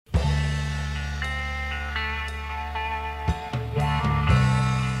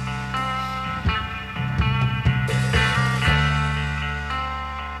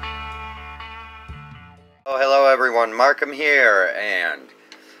everyone, Markham here, and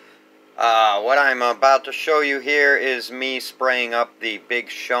what I'm about to show you here is me spraying up the Big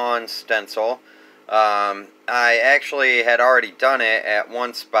Sean stencil. I actually had already done it at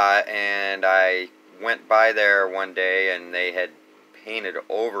one spot, and I went by there one day and they had painted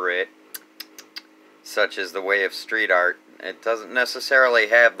over it, such as the way of street art. It doesn't necessarily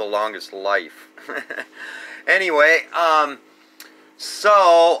have the longest life. Anyway,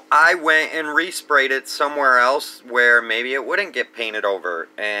 so I went and resprayed it somewhere else where maybe it wouldn't get painted over,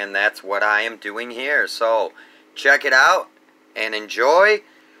 and that's what I am doing here. So check it out and enjoy.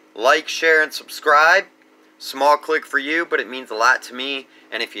 Like, share, and subscribe. Small click for you, but it means a lot to me.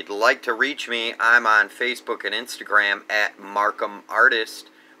 And if you'd like to reach me, I'm on Facebook and Instagram at Markham Artist,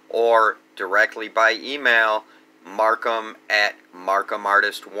 or directly by email, Markham at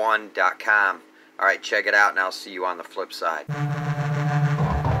markhamartist1.com. Alright, check it out, and I'll see you on the flip side.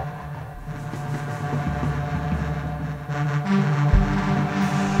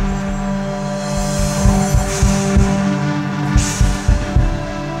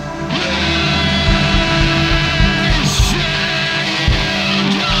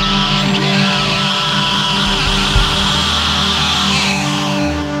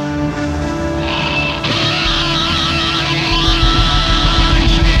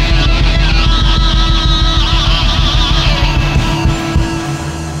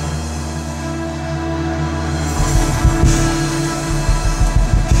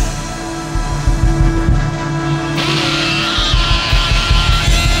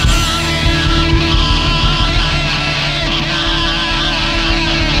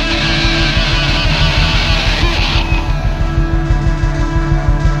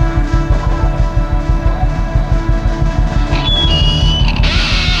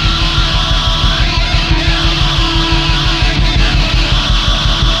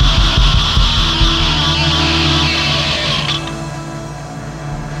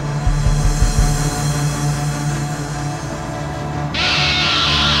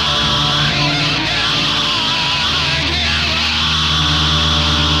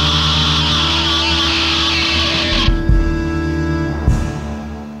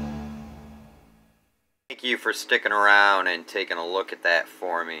 Thank you for sticking around and taking a look at that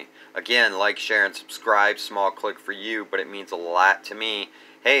for me. Again, like, share, and subscribe. Small click for you, but it means a lot to me.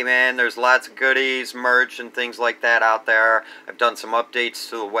 Hey man, there's lots of goodies, merch, and things like that out there. I've done some updates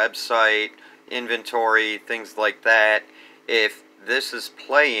to the website, inventory, things like that. If this is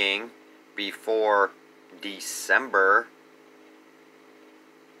playing before December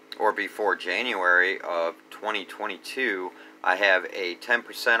or before January of 2022, I have a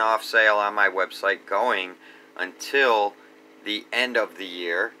 10% off sale on my website going until the end of the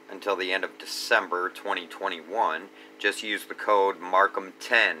year, until the end of December 2021. Just use the code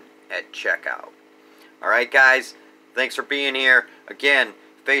Markham10 at checkout. Alright guys, thanks for being here. Again,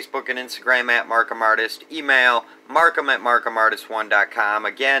 Facebook and Instagram at Markham Artist. Email Markham at markhamartist1.com.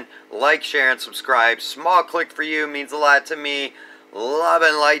 Again, like, share, and subscribe. Small click for you means a lot to me. Love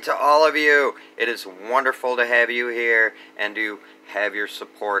and light to all of you. It is wonderful to have you here and to have your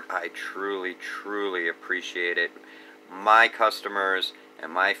support. I truly, truly appreciate it. My customers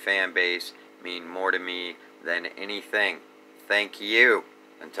and my fan base mean more to me than anything. Thank you.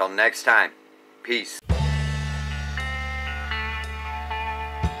 Until next time, peace.